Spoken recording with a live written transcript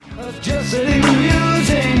Just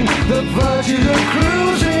amusing, the virtues of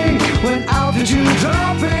cruising when altitude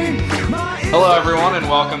dropping. Hello, everyone, and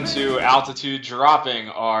welcome to Altitude Dropping,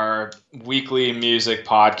 our weekly music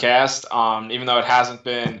podcast. Even though it hasn't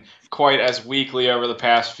been quite as weekly over the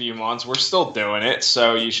past few months, we're still doing it,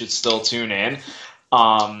 so you should still tune in.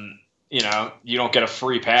 You don't get a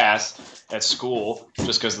free pass at school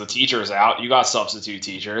just because the teacher's out. You got substitute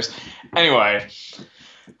teachers. Anyway,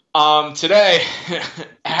 today,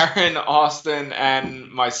 Aaron, Austin,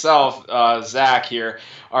 and myself, Zach here,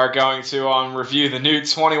 are going to review the new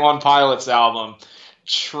 21 Pilots album,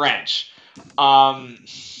 Trench.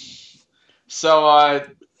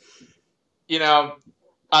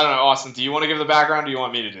 I don't know, Austin, do you want to give the background, or do you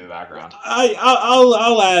want me to do the background?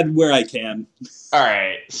 I'll add where I can. All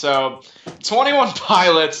right, so 21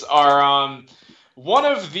 Pilots are one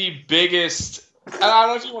of the biggest, I don't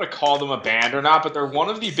know if you want to call them a band or not, but they're one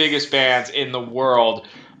of the biggest bands in the world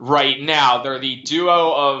right now. They're the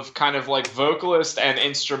duo of kind of like vocalist and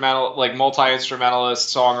instrumental, like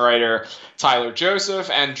multi-instrumentalist songwriter Tyler Joseph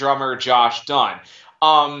and drummer Josh Dun.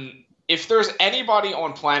 If there's anybody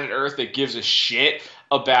on planet Earth that gives a shit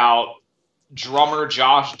about drummer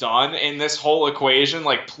Josh Dun in this whole equation,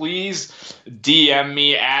 like, please DM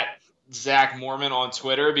me at Zach Mormon on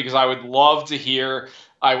Twitter, because I would love to hear,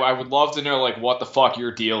 I would love to know, like, what the fuck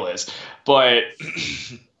your deal is. But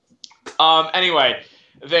anyway,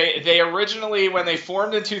 they originally, when they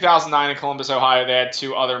formed in 2009 in Columbus, Ohio, they had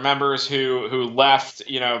two other members who left,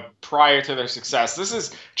 prior to their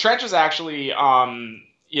success. Trench is actually,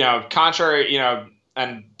 contrary,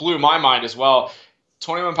 and blew my mind as well,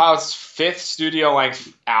 21 Pilots' fifth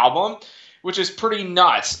studio-length album, which is pretty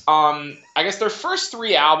nuts. I guess their first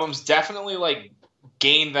three albums definitely, like,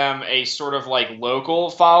 gained them a sort of, like, local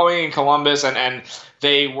following in Columbus, and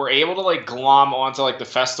they were able to, like, glom onto, like, the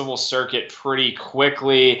festival circuit pretty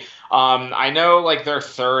quickly. I know, like, their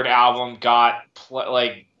third album got,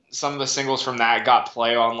 some of the singles from that got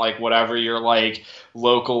play on, like, whatever your, like,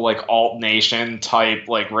 local, like, alt nation type,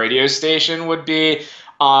 like, radio station would be.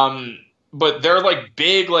 But they're, like,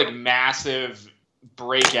 big, like, massive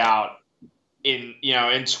breakout in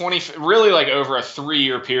 20, really, like, over a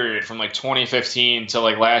 3-year period from, like, 2015 to,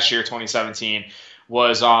 like, last year, 2017,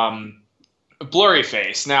 was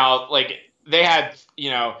Blurryface. Now, like, they had,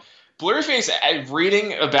 Blurryface,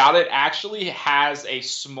 reading about it, actually has a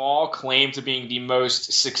small claim to being the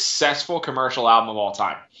most successful commercial album of all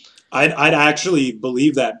time. I'd actually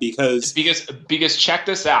believe that because check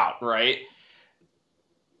this out, right?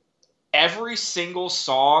 Every single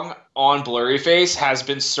song on Blurryface has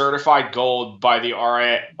been certified gold by the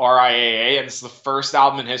RIAA, and it's the first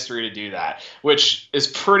album in history to do that, which is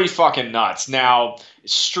pretty fucking nuts. Now,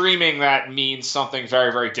 streaming that means something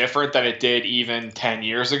very, very different than it did even 10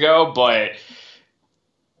 years ago, but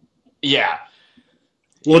yeah.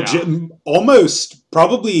 Well, almost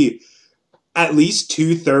probably at least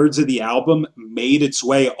 2/3 of the album made its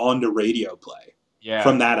way onto radio play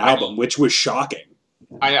from that album, which was shocking.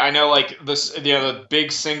 I know, like, this, the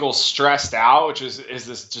big single "Stressed Out," which is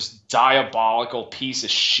this just diabolical piece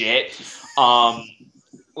of shit.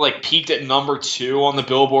 Like, peaked at number 2 on the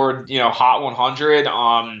Billboard, Hot 100.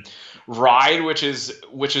 "Ride," which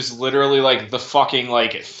is literally, like, the fucking,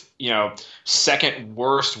 like, second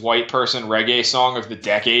worst white person reggae song of the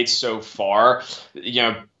decade so far.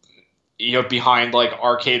 Behind, like,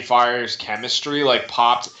 Arcade Fire's "Chemistry," like,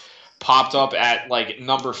 popped up at, like,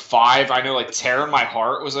 number 5. I know, like, "Tear in My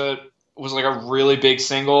Heart" was like a really big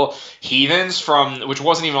single. "Heathens," which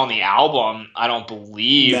wasn't even on the album, I don't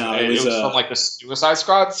believe. No, it was from, like, the Suicide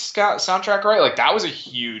Squad soundtrack, right? Like, that was a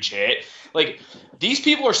huge hit. Like, these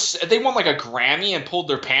people they won, like, a Grammy and pulled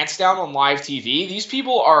their pants down on live TV. These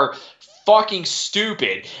people are fucking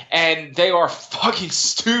stupid, and they are fucking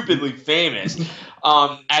stupidly famous.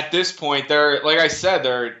 At this point, they're, like I said,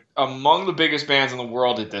 they're among the biggest bands in the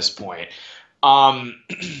world at this point.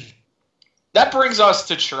 That brings us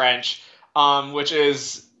to Trench, which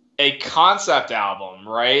is a concept album,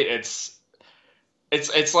 right? It's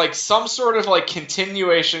like some sort of, like,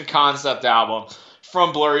 continuation concept album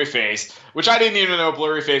from Blurryface, which I didn't even know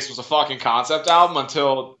Blurryface was a fucking concept album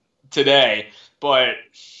until today. But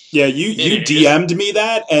yeah, you DM'd me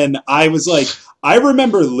that, and I was like, I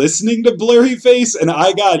remember listening to Blurryface, and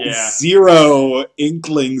I got zero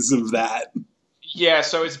inklings of that. Yeah,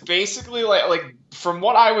 so it's basically like from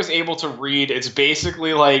what I was able to read, it's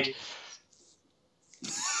basically like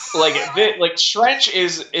Trench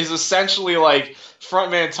is essentially like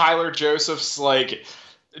frontman Tyler Joseph's, like,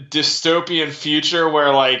 dystopian future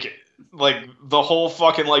where, like, like the whole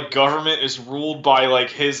fucking like government is ruled by like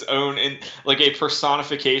his own like a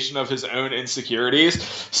personification of his own insecurities.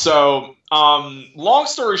 So long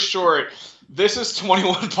story short, this is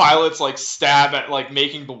 21 Pilots like stab at like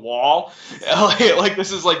making the wall. Like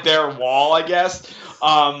this is like their wall, I guess.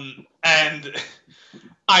 And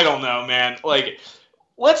I don't know, man. Like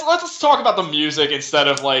let's talk about the music instead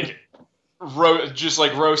of like just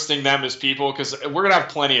like roasting them as people, because we're gonna have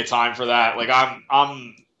plenty of time for that. Like I'm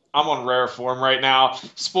on rare form right now.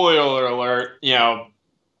 Spoiler alert, you know,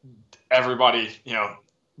 everybody, you know,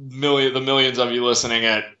 the millions of you listening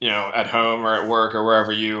at, you know, at home or at work or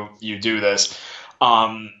wherever you do this.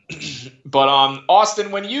 But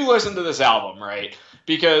Austin, when you listen to this album, right?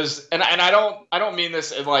 Because and I don't mean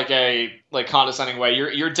this in like a like condescending way.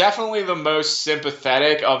 You're definitely the most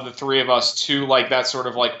sympathetic of the three of us to like that sort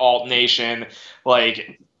of like alt nation,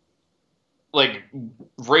 like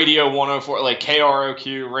Radio 104, like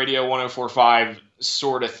KROQ, Radio 104.5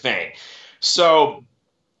 sort of thing. So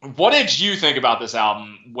what did you think about this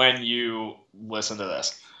album when you listened to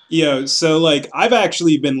this? Yeah, so like I've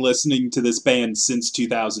actually been listening to this band since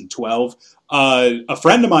 2012. A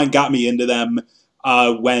friend of mine got me into them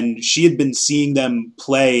when she had been seeing them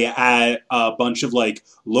play at a bunch of like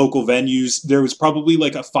local venues. There was probably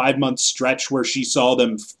like a 5-month stretch where she saw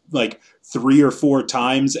them like 3 or 4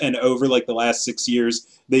 times, and over like the last 6 years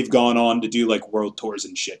they've gone on to do like world tours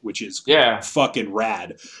and shit, which is fucking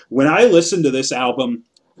rad. When I listened to this album,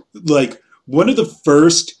 like one of the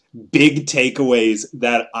first big takeaways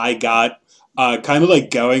that I got, kind of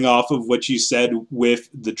like going off of what you said with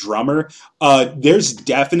the drummer, there's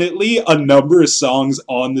definitely a number of songs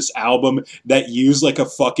on this album that use like a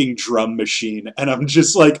fucking drum machine, and I'm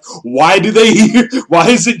just like, why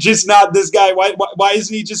is it just not this guy? Why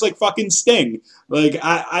isn't he just like fucking Sting? Like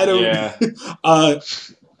I don't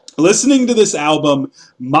listening to this album,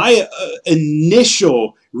 my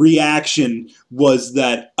initial reaction was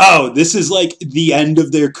that, oh, this is like the end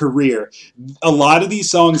of their career. A lot of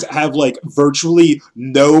these songs have like virtually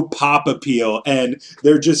no pop appeal, and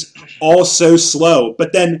they're just all so slow.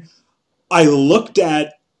 But then I looked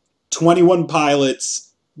at 21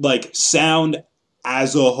 Pilots like sound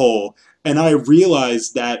as a whole, and I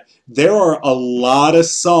realized that there are a lot of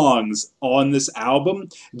songs on this album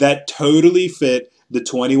that totally fit the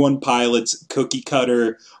 21 Pilots cookie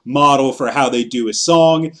cutter model for how they do a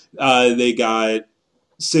song. They got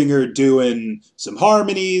singer doing some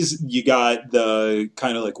harmonies. You got the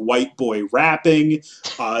kind of like white boy rapping.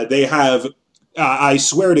 They have, I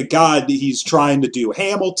swear to God, he's trying to do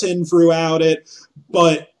Hamilton throughout it.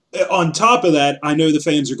 But on top of that, I know the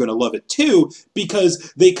fans are going to love it too,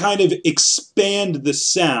 because they kind of expand the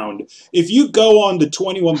sound. If you go on the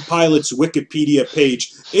 21 Pilots Wikipedia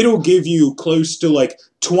page, it'll give you close to like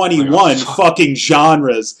 21 fucking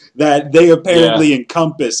genres that they apparently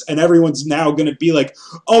encompass, and everyone's now going to be like,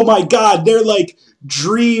 oh my God, they're like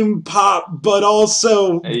dream pop, but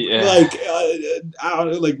also like, I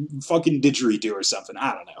don't know, like fucking didgeridoo or something.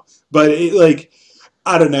 I don't know. But it, like,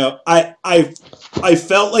 I don't know. I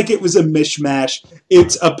felt like it was a mishmash.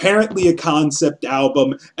 It's apparently a concept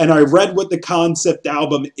album, and I read what the concept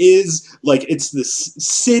album is. Like, it's this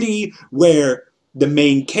city where the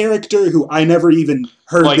main character, who I never even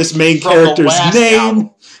heard like, this main character's name. Album.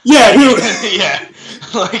 Yeah,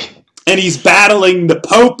 like, and he's battling the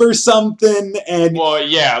Pope or something, and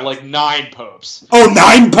like 9 popes. Oh,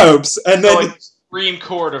 9 popes, and then like Supreme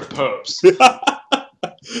Court of popes.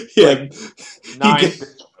 Like 9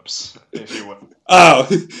 bishops, if you will. Oh,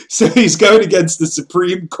 so he's going against the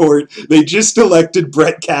Supreme Court. They just elected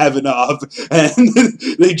Brett Kavanaugh, and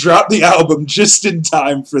they dropped the album just in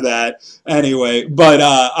time for that. Anyway, but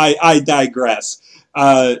I digress.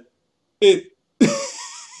 Like,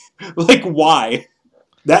 why?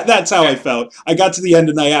 That's how I felt. I got to the end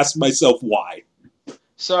and I asked myself why.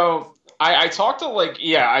 So I talked a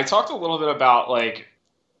little bit about like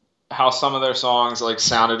how some of their songs like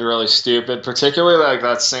sounded really stupid, particularly like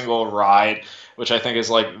that single Ride, which I think is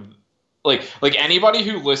like anybody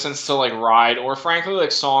who listens to like Ride, or frankly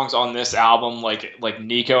like songs on this album like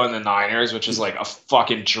Nico and the Niners, which is like a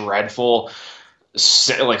fucking dreadful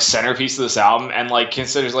like centerpiece of this album, and like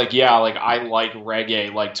considers like like I like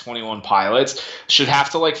reggae, like 21 Pilots, should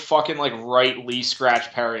have to like fucking like write Lee Scratch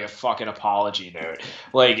Perry a fucking apology note.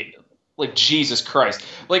 Like Jesus Christ.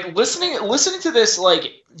 Like listening to this,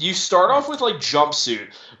 like you start off with like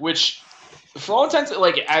Jumpsuit, which for all intents,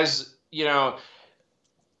 like, as you know,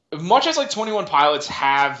 much as like 21 Pilots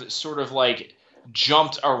have sort of like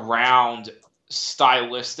jumped around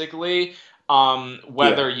stylistically,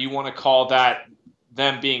 whether you want to call that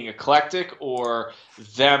them being eclectic or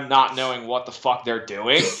them not knowing what the fuck they're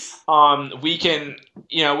doing. We can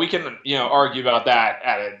argue about that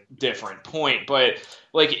at a different point. But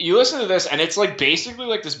like you listen to this and it's like basically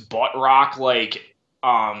like this butt rock like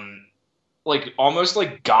almost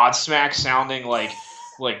like Godsmack sounding like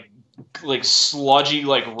sludgy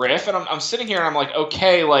like riff, and I'm sitting here and I'm like,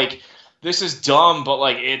 okay, like this is dumb, but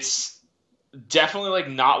like it's definitely like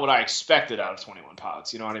not what I expected out of 21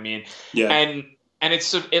 Pilots. You know what I mean? Yeah. And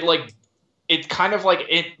it kind of like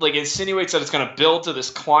it like insinuates that it's gonna build to this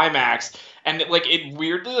climax, and it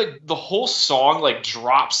weirdly like the whole song like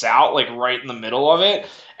drops out like right in the middle of it,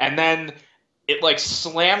 and then it like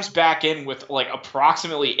slams back in with like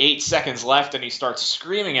approximately 8 seconds left, and he starts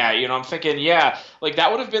screaming at you. And I'm thinking, yeah, like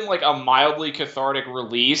that would have been like a mildly cathartic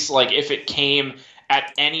release, like if it came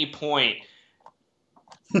at any point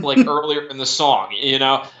like earlier in the song, you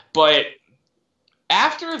know. But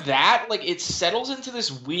after that, like it settles into this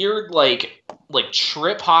weird like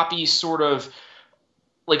trip hoppy sort of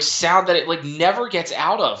like sound that it like never gets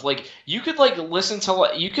out of. Like you could like listen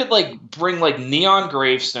to you could like bring like Neon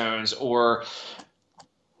Gravestones or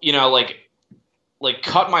you know like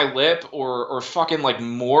Cut My Lip or fucking like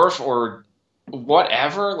Morph or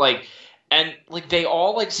whatever, like, and like they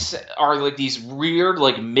all like are like these weird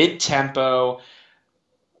like mid-tempo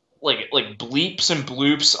like bleeps and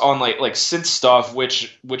bloops on like synth stuff,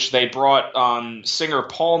 which they brought singer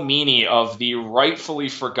Paul Meany of the rightfully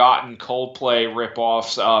forgotten Coldplay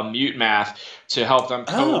ripoffs Mute Math to help them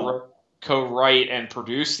co-write and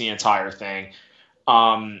produce the entire thing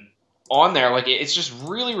on there. Like it's just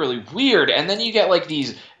really, really weird. And then you get like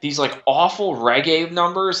these like awful reggae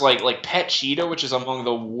numbers like Pet Cheetah, which is among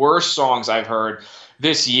the worst songs I've heard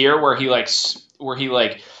this year, where he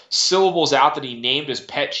syllables out that he named his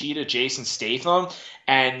pet cheetah Jason Statham,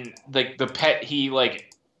 and like the pet, he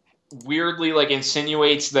like weirdly like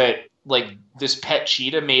insinuates that like this pet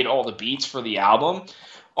cheetah made all the beats for the album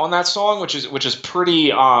on that song, which is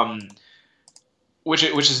pretty which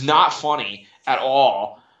is not funny at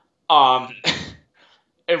all.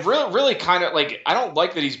 It really kind of like, I don't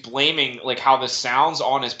like that he's blaming like how this sounds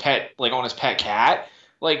on his pet cat.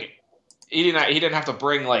 Like he didn't have to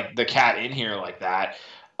bring like the cat in here like that.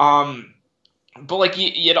 But like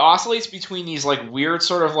it oscillates between these like weird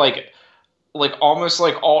sort of like almost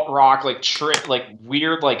like alt rock like trip like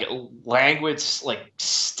weird like languid like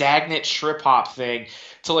stagnant trip hop thing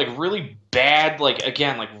to like really bad like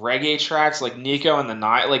again like reggae tracks like Nico and the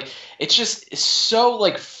Night. Like it's so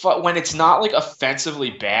like when it's not like offensively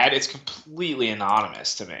bad, it's completely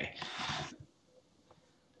anonymous to me.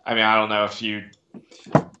 I mean, I don't know if you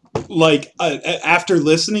like after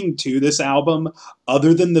listening to this album,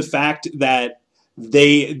 other than the fact that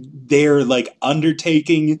they're like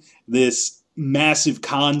undertaking this massive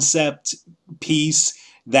concept piece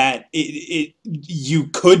that you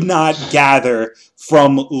could not gather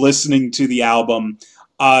from listening to the album,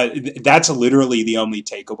 that's literally the only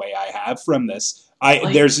takeaway I have from this.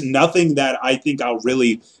 There's nothing that I think I'll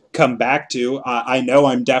really come back to. I know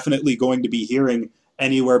I'm definitely going to be hearing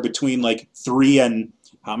anywhere between like 3 and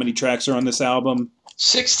how many tracks are on this album?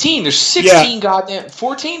 16. There's 16 goddamn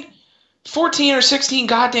 14 or 16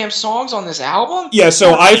 goddamn songs on this album? Yeah,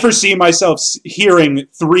 so I foresee myself hearing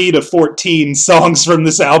 3 to 14 songs from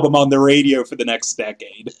this album on the radio for the next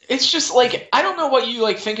decade. It's just like, I don't know what you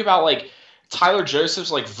like think about like Tyler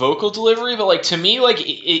Joseph's like vocal delivery, but like to me like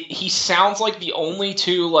he sounds like the only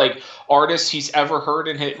two like artists he's ever heard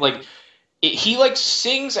in his like he like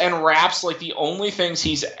sings and raps like the only things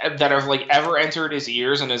that have like ever entered his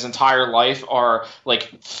ears in his entire life are like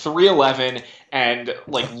 311 and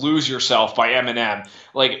like Lose Yourself by Eminem.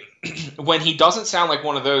 Like when he doesn't sound like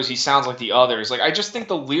one of those, he sounds like the others. Like I just think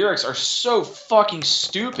the lyrics are so fucking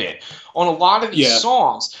stupid on a lot of these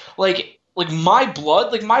songs. Like My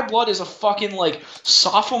Blood is a fucking like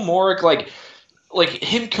sophomoric like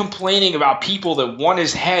him complaining about people that won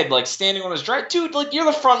his head, like standing on his drive. Dude, like you're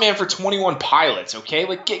the front man for 21 Pilots, okay?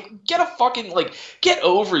 Like get a fucking like get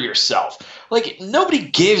over yourself. Like nobody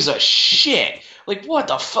gives a shit. Like what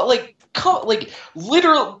the fuck? Like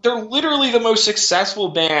literally, they're literally the most successful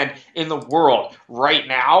band in the world right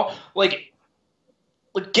now. Like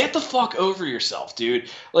get the fuck over yourself, dude.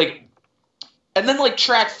 Like. And then, like,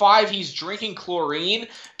 track 5, he's drinking chlorine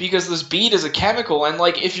because this beat is a chemical. And,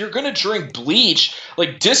 like, if you're going to drink bleach,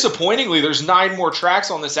 like, disappointingly, there's 9 more tracks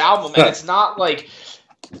on this album. And it's not, like,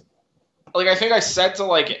 I think I said to,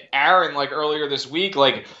 like, Aaron, like, earlier this week,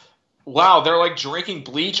 like, wow, they're, like, drinking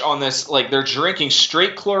bleach on this. Like, they're drinking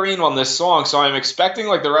straight chlorine on this song. So I'm expecting,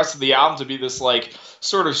 like, the rest of the album to be this, like,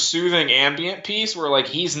 sort of soothing ambient piece where, like,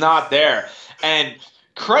 he's not there. And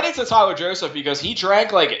credit to Tyler Joseph, because he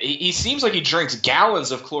drank like he seems like he drinks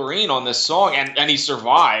gallons of chlorine on this song, and he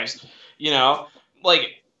survives. You know,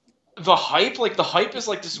 like the hype is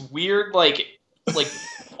like this weird like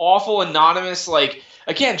awful anonymous like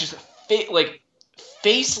again just like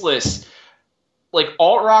faceless like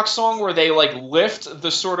alt rock song where they like lift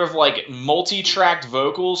the sort of like multi-tracked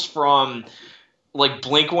vocals from like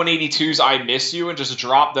Blink-182's I Miss You and just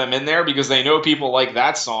drop them in there because they know people like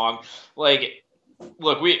that song. Like,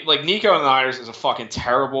 look, Nico and the Niners is a fucking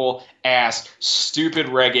terrible ass, stupid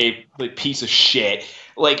reggae like piece of shit.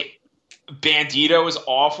 Like, Bandito is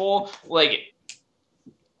awful. Like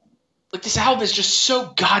this album is just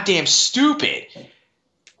so goddamn stupid.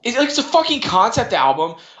 It's a fucking concept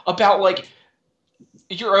album about like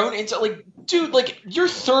your own like, dude, like you're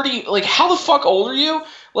 30, like how the fuck old are you?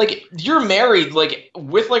 Like you're married, like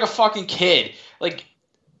with like a fucking kid. Like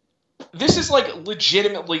this is like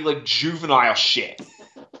legitimately like juvenile shit.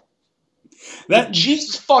 That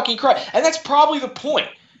Jesus fucking Christ. And that's probably the point.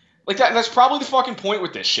 Like that's probably the fucking point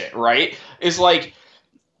with this shit, right? Is like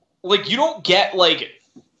you don't get like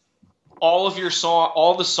all the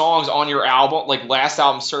songs on your album, like last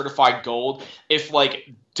album certified gold, if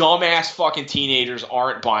like dumbass fucking teenagers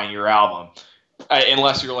aren't buying your album,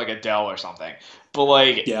 unless you're like Adele or something. But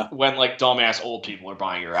like when like dumbass old people are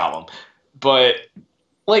buying your album, but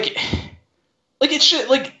like it's shit.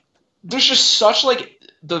 Like there's just such like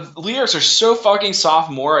the lyrics are so fucking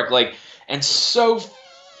sophomoric, like and so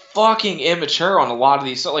fucking immature on a lot of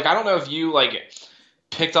these. So like I don't know if you like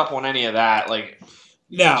picked up on any of that, like.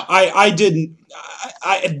 No, I didn't.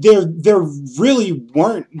 There really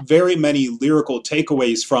weren't very many lyrical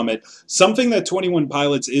takeaways from it. Something that 21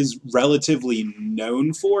 Pilots is relatively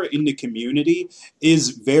known for in the community is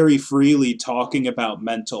very freely talking about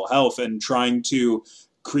mental health and trying to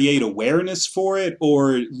create awareness for it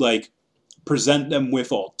or like present them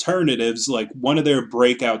with alternatives. Like one of their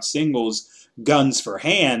breakout singles, Guns for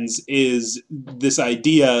Hands, is this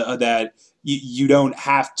idea that you don't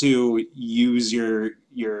have to use your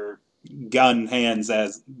gun hands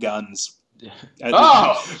as guns. Yeah,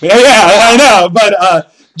 I know,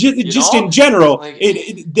 but just in general, like,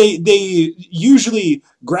 they usually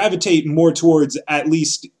gravitate more towards at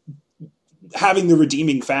least having the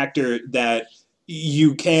redeeming factor that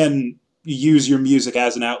you can use your music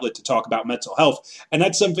as an outlet to talk about mental health. And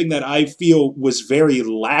that's something that I feel was very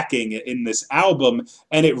lacking in this album.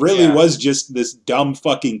 And it really was just this dumb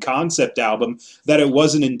fucking concept album that it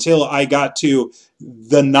wasn't until I got to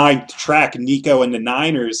the 9th track, Nico and the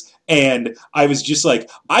Niners, and I was just like,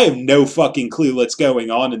 I have no fucking clue what's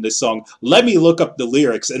going on in this song. Let me look up the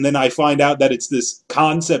lyrics. And then I find out that it's this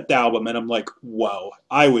concept album. And I'm like, whoa,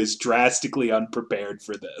 I was drastically unprepared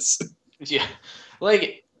for this. Yeah.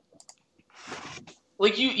 Like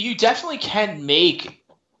you definitely can make,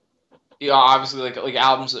 obviously like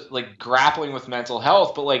albums like grappling with mental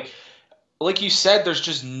health, but like you said, there's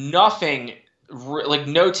just nothing, like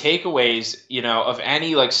no takeaways, of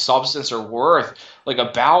any like substance or worth, like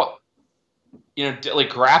about, like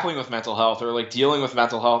grappling with mental health or like dealing with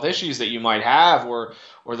mental health issues that you might have or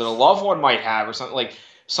that a loved one might have or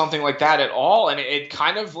something like that at all. And it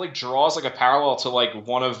kind of like draws like a parallel to like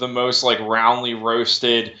one of the most like roundly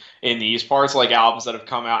roasted in these parts like albums that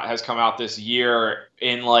has come out this year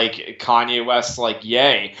in like Kanye West's like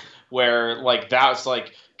Ye, where like that's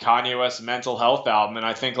like Kanye West's mental health album. And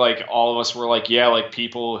I think like all of us were like, yeah, like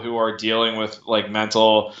people who are dealing with like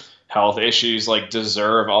mental health issues like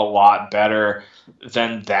deserve a lot better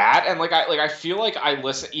than that. And I feel like I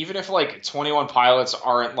listen, even if like 21 Pilots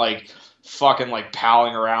aren't like fucking like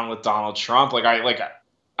palling around with Donald Trump,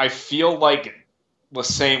 I feel like the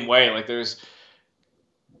same way. Like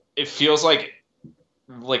it feels like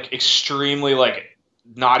extremely like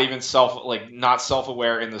not even not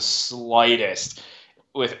self-aware in the slightest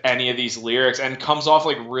with any of these lyrics, and comes off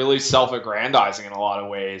like really self-aggrandizing in a lot of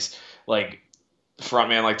ways. Like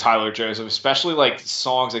frontman like Tyler Joseph, especially like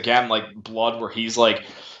songs again like Blood, where he's like,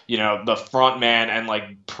 the frontman and like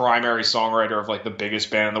primary songwriter of like the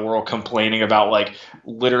biggest band in the world, complaining about like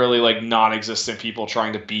literally like non-existent people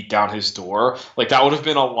trying to beat down his door. Like that would have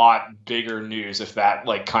been a lot bigger news if that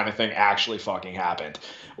like kind of thing actually fucking happened,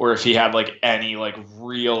 or if he had like any like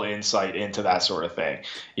real insight into that sort of thing.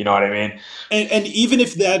 You know what I mean? And even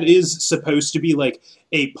if that is supposed to be like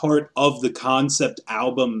a part of the concept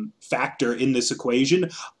album factor in this equation,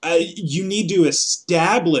 you need to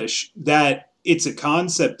establish that it's a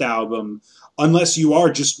concept album unless you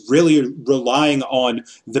are just really relying on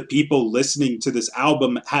the people listening to this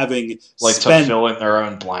album having like spent to fill in their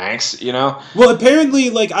own blanks, you know? well, apparently,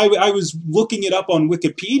 like I was looking it up on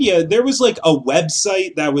Wikipedia. There was like a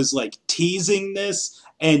website that was like teasing this,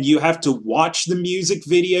 and you have to watch the music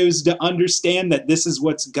videos to understand that this is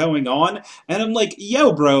what's going on. And I'm like,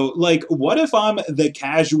 yo, bro, like, what if I'm the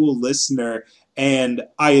casual listener and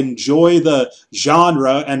I enjoy the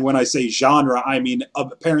genre? And when I say genre, I mean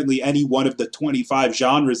apparently any one of the 25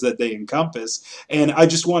 genres that they encompass. And I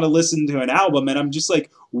just want to listen to an album, and I'm just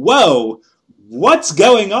like, whoa, what's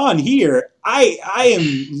going on here? I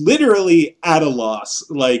am literally at a loss.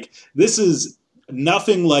 Like, this is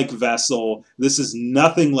nothing like Vessel. This is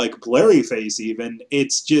nothing like Blurryface even.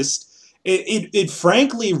 It's just it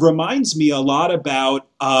frankly reminds me a lot about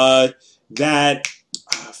that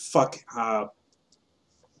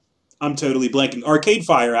I'm totally blanking. Arcade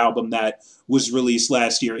Fire album that was released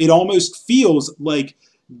last year. It almost feels like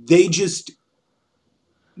they just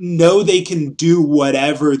know they can do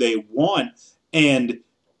whatever they want, and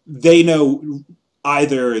they know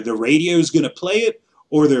either the radio's going to play it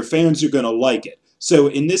or their fans are going to like it. So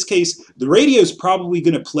in this case, the radio's probably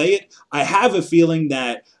going to play it. I have a feeling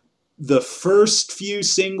that the first few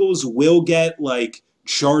singles will get like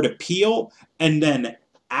chart appeal, and then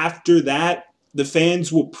after that, the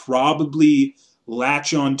fans will probably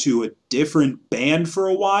latch onto a different band for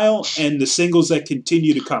a while, and the singles that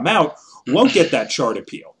continue to come out won't get that chart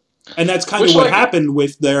appeal. And that's kind of what happened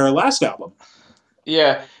with their last album.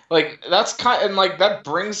 Yeah, like that's kind and like that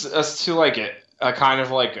brings us to like a kind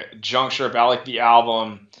of like juncture about like the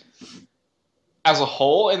album as a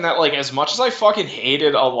whole, in that like as much as I fucking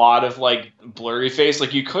hated a lot of like Blurryface,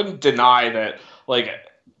 like you couldn't deny that like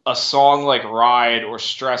a song like Ride or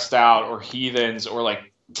Stressed Out or Heathens or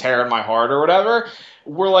like Tearing My Heart or whatever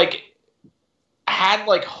were like had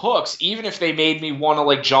like hooks, even if they made me want to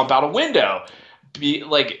like jump out a window,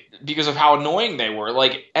 because of how annoying they were.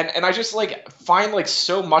 Like, and I just like find like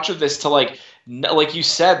so much of this to like you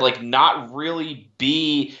said, like not really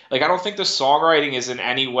be like, I don't think the songwriting is in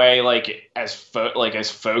any way like as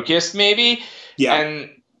focused maybe. Yeah. And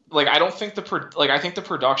like I don't think I think the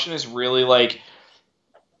production is really like,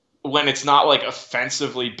 when it's not like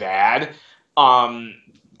offensively bad on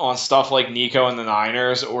stuff like Nico and the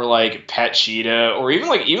Niners or like Pet Cheetah or even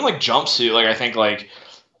like Jumpsuit, like I think like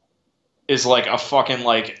is like a fucking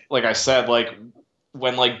like I said, like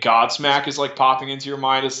when like Godsmack is like popping into your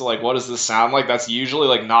mind as to like what does this sound like, that's usually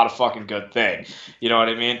like not a fucking good thing. You know what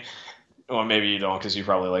I mean? Well, maybe you don't because you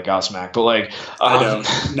probably like Godsmack, but like I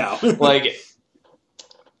don't. No. like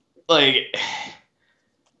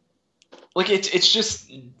it's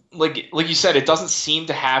just like you said, it doesn't seem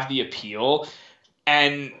to have the appeal,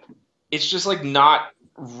 and it's just like not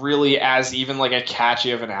really as even like a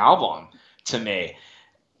catchy of an album to me.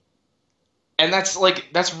 And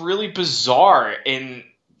that's really bizarre in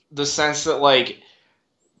the sense that like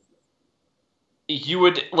you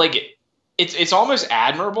would like it's almost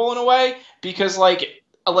admirable in a way, because like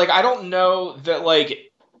I don't know that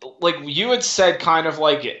like you had said kind of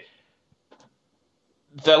like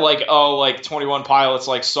that like, oh, like 21 Pilots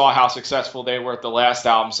like saw how successful they were at the last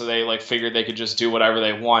album, so they like figured they could just do whatever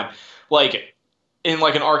they want, like in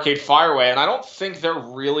like an Arcade Fire way. And I don't think they're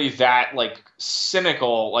really that like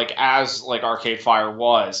cynical like as like Arcade Fire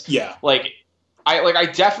was. Yeah. Like I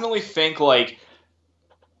definitely think like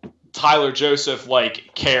Tyler Joseph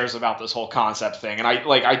like cares about this whole concept thing, and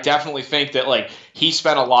I definitely think that like he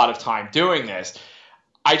spent a lot of time doing this.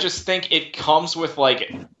 I just think it comes with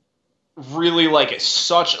like really like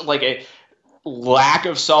such like a lack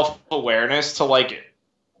of self-awareness to like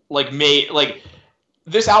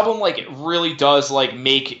this album like really does like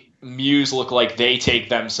make Muse look like they take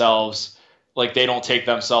themselves, like they don't take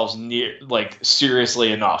themselves near like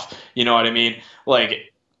seriously enough. You know what I mean?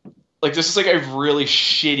 Like this is like a really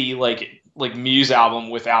shitty like Muse album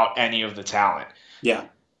without any of the talent. Yeah.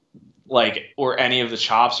 Like, or any of the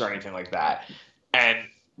chops or anything like that. And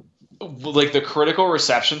like the critical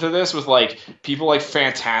reception to this with like people like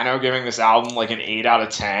Fantano giving this album like an 8 out of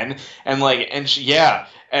 10, and like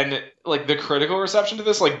and like the critical reception to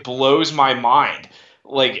this like blows my mind,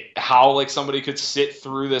 like how like somebody could sit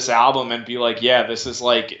through this album and be like, yeah, this is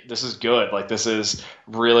good, like this is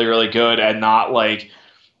really really good, and not like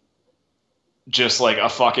just like a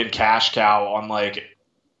fucking cash cow on like,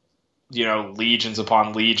 you know, legions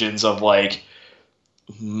upon legions of like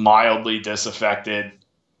mildly disaffected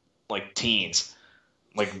like teens,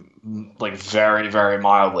 like very very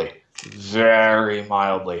mildly.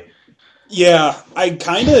 Yeah, I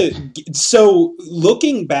kind of. So,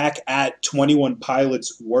 looking back at 21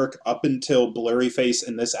 Pilots' work up until Blurryface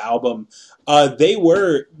and this album, they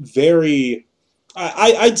were very.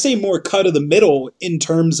 I'd say more cut of the middle in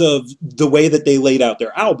terms of the way that they laid out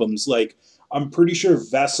their albums. Like, I'm pretty sure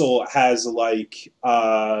Vessel has like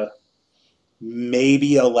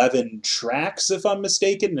maybe 11 tracks, if I'm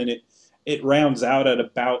mistaken, and it rounds out at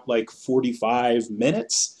about like 45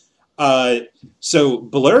 minutes. Uh, so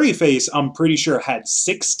Blurryface, I'm pretty sure, had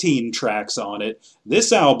 16 tracks on it.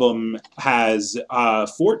 This album has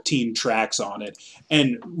 14 tracks on it,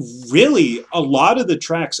 and really, a lot of the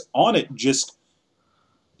tracks on it just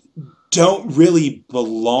don't really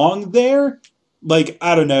belong there. Like,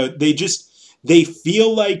 I don't know, they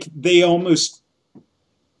feel like they almost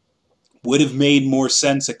would have made more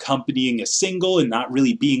sense accompanying a single and not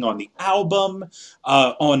really being on the album.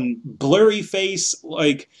 On Blurryface,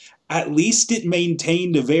 like, at least it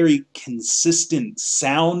maintained a very consistent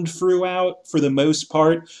sound throughout for the most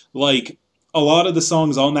part. Like, a lot of the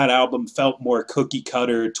songs on that album felt more cookie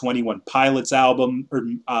cutter 21 Pilots album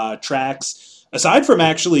or tracks. Aside from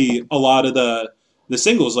actually a lot of the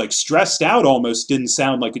singles, like Stressed Out almost didn't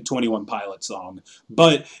sound like a 21 Pilot song.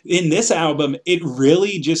 But in this album, it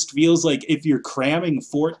really just feels like if you're cramming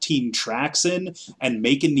 14 tracks in and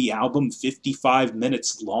making the album 55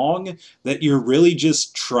 minutes long, that you're really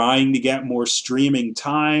just trying to get more streaming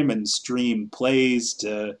time and stream plays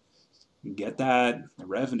to get that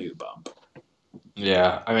revenue bump.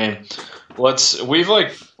 Yeah, I mean,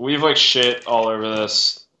 we've shit all over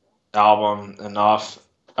this album enough,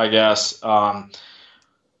 I guess.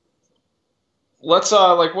 Let's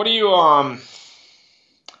what do you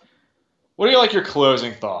like your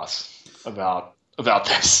closing thoughts about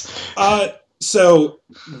this? So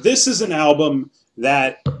this is an album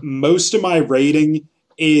that most of my rating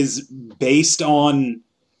is based on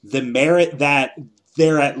the merit that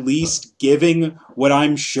they're at least giving what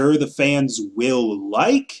I'm sure the fans will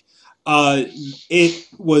like. It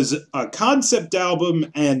was a concept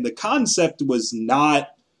album, and the concept was not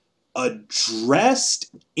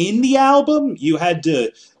addressed in the album. You had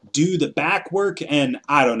to do the back work, and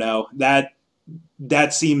I don't know,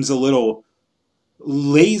 that seems a little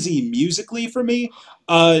lazy musically for me.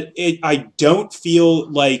 I don't feel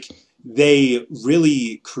like they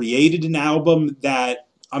really created an album that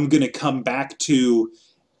I'm gonna come back to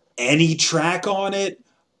any track on it.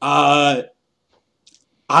 I'm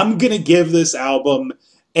gonna give this album,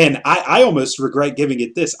 and I almost regret giving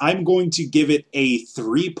it this. I'm going to give it a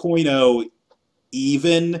 3.0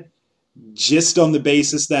 even, just on the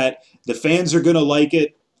basis that the fans are gonna like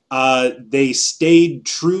it. They stayed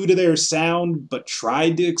true to their sound, but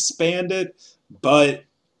tried to expand it. But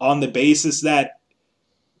on the basis that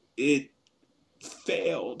it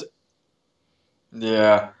failed.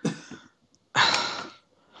 Yeah.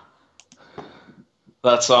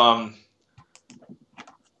 That's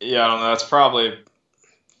yeah, I don't know. That's probably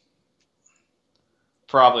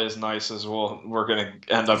as nice as we're gonna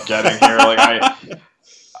end up getting here. Like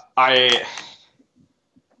I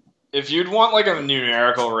if you'd want like a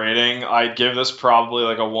numerical rating, I'd give this probably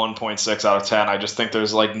like a 1.6 out of 10. I just think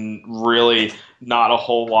there's like really not a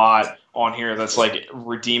whole lot on here that's like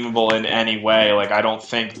redeemable in any way. Like I don't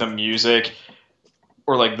think the music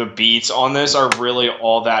or like the beats on this are really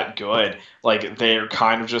all that good. Like they're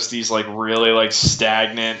kind of just these like really like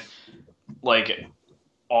stagnant like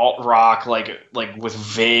alt rock like with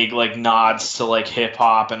vague like nods to like hip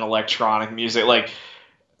hop and electronic music. Like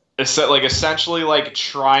essentially like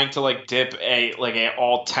trying to like dip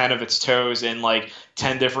all 10 of its toes in like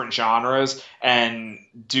 10 different genres, and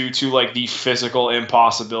due to like the physical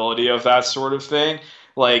impossibility of that sort of thing,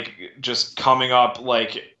 like just coming up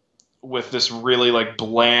like with this really like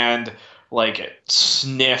bland like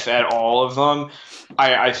sniff at all of them.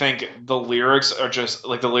 I think the lyrics are just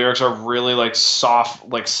like the lyrics are really like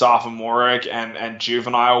sophomoric and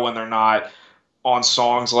juvenile when they're not on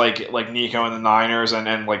songs like Nico and the Niners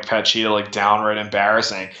and like Pet Cheetah, like downright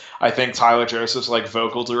embarrassing. I think Tyler Joseph's like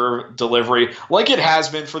vocal delivery, like it has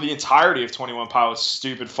been for the entirety of 21 Pilots'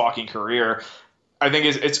 stupid fucking career, I think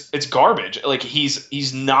it's garbage. Like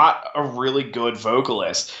he's not a really good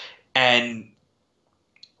vocalist, and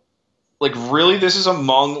like really this is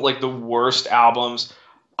among like the worst albums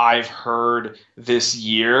I've heard this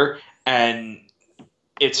year, and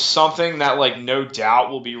it's something that like no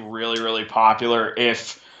doubt will be really, really popular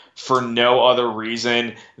if for no other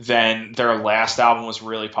reason than their last album was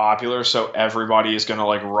really popular, so everybody is going to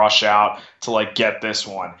like rush out to like get this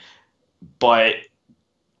one. But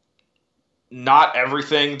not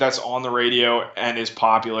everything that's on the radio and is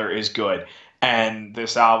popular is good, and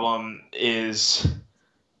this album is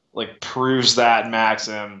like proves that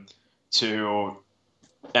maxim to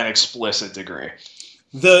an explicit degree.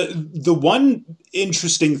 The one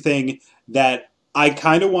interesting thing that I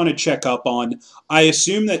kind of want to check up on, I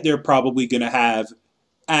assume that they're probably going to have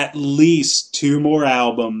at least 2 more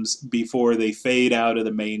albums before they fade out of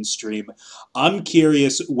the mainstream. I'm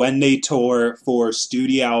curious, when they tour for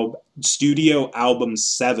Studio Album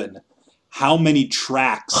 7, how many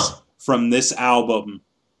tracks from this album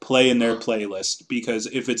play in their playlist? Because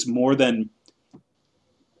if it's more than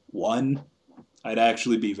 1, I'd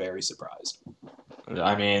actually be very surprised.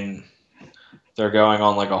 I mean, they're going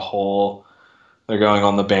on they're going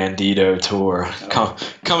on the Bandito tour,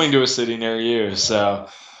 coming to a city near you. So,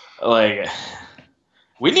 like,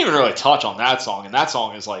 we didn't even really touch on that song, and that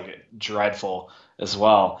song is like dreadful as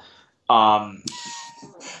well. I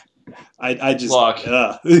just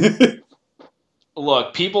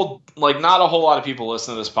look, people, like, not a whole lot of people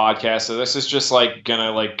listen to this podcast, so this is just like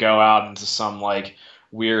gonna like go out into some like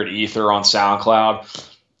weird ether on SoundCloud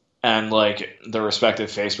and like the respective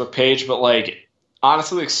Facebook page, but like,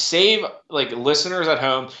 honestly, like, save, like, listeners at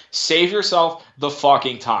home, save yourself the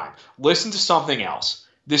fucking time. Listen to something else.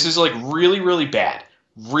 This is like really, really bad.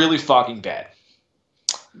 Really fucking bad.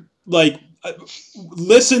 Like,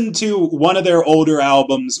 listen to one of their older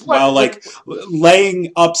albums while like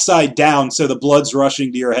laying upside down so the blood's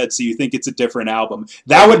rushing to your head so you think it's a different album.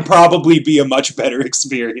 That would probably be a much better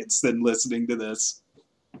experience than listening to this.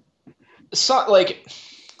 So, like,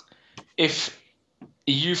 if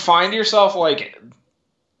you find yourself like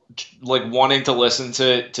wanting to listen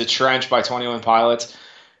to Trench by 21 Pilots,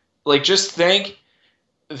 like, just think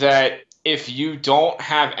that if you don't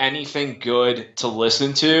have anything good to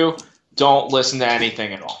listen to, don't listen to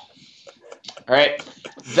anything at all. All right?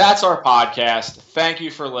 That's our podcast. Thank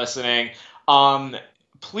you for listening.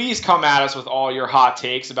 Please come at us with all your hot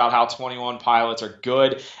takes about how 21 Pilots are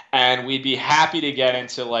good, and we'd be happy to get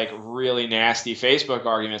into like really nasty Facebook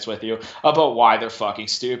arguments with you about why they're fucking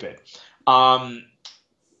stupid. Thanks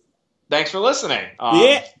for listening.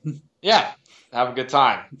 Yeah. Have a good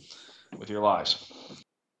time with your lives.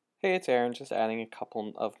 Hey, it's Aaron, just adding a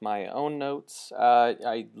couple of my own notes.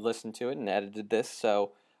 I listened to it and edited this,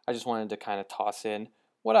 so I just wanted to kind of toss in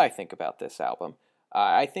what I think about this album.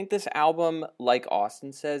 I think this album, like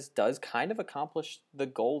Austin says, does kind of accomplish the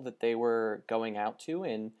goal that they were going out to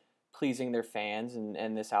in pleasing their fans,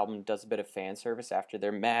 and this album does a bit of fan service after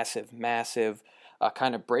their massive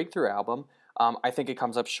kind of breakthrough album. I think it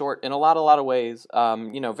comes up short in a lot of ways.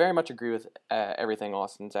 Very much agree with everything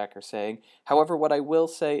Austin and Zach are saying. However, what I will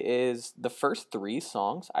say is the first 3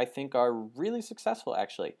 songs I think are really successful,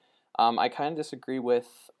 actually. I kind of disagree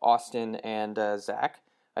with Austin and Zach.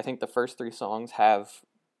 I think the first 3 songs have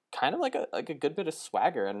kind of like a good bit of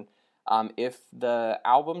swagger, and if the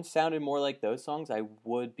album sounded more like those songs, I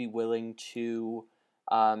would be willing to,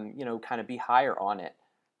 kind of be higher on it.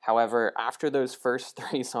 However, after those first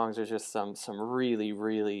 3 songs, there's just some really,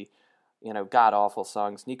 really, god-awful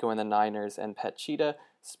songs. Nico and the Niners and Pet Cheetah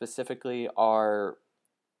specifically are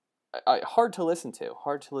hard to listen to.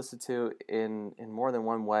 Hard to listen to in more than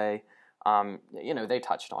one way. They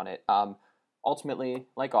touched on it. Ultimately,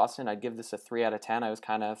 like Austin, I'd give this a 3 out of 10. I was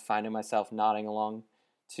kind of finding myself nodding along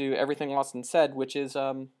to everything Austin said, which is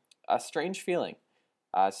a strange feeling.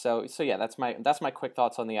 So yeah, that's my quick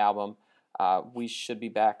thoughts on the album. We should be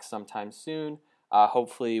back sometime soon,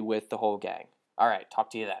 hopefully with the whole gang. All right,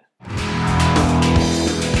 talk to you then.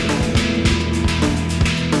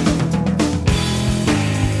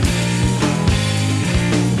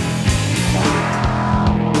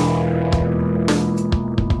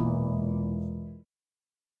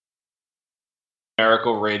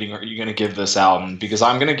 Numerical rating are you going to give this album? Because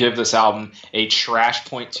I'm going to give this album a trash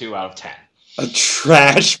 0.2 out of 10. A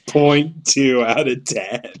trash 0.2 out of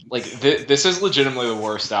 10. Like, this is legitimately the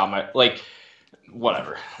worst album.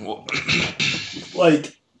 Whatever.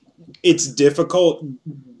 Like, it's difficult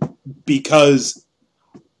because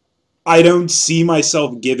I don't see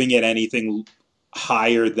myself giving it anything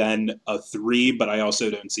higher than a 3, but I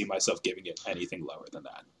also don't see myself giving it anything lower than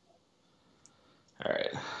that. All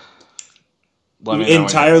right. Let me know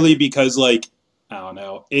entirely because, like, I don't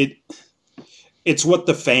know. It's what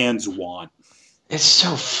the fans want. It's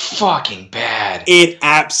so fucking bad. It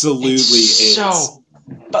absolutely is.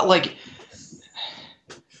 But, like...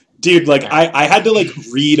 Dude, like, I had to, like,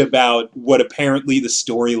 read about what apparently the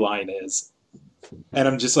storyline is. And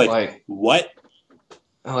I'm just like, what?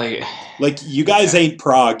 Like, you guys ain't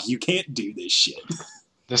Prague. You can't do this shit.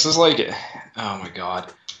 This is like... Oh, my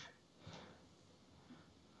God.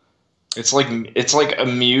 It's like a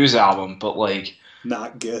Muse album, but, like,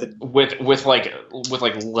 Not good. with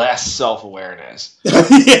like less self-awareness.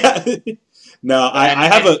 Yeah. No, I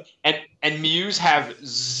have and Muse have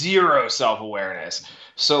zero self-awareness.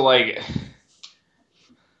 So like,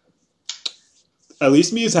 at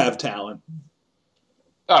least Muse have talent.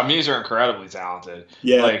 oh, Muse are incredibly talented.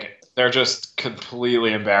 Yeah. Like, they're just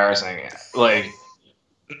completely embarrassing. Like,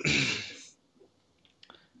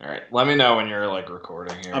 all right, let me know when you're like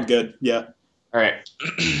recording here. I'm good. Yeah. All right.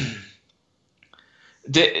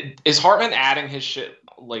 Is Hartman adding his shit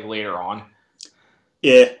like later on?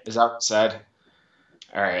 Yeah. Is that what it said?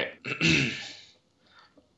 All right.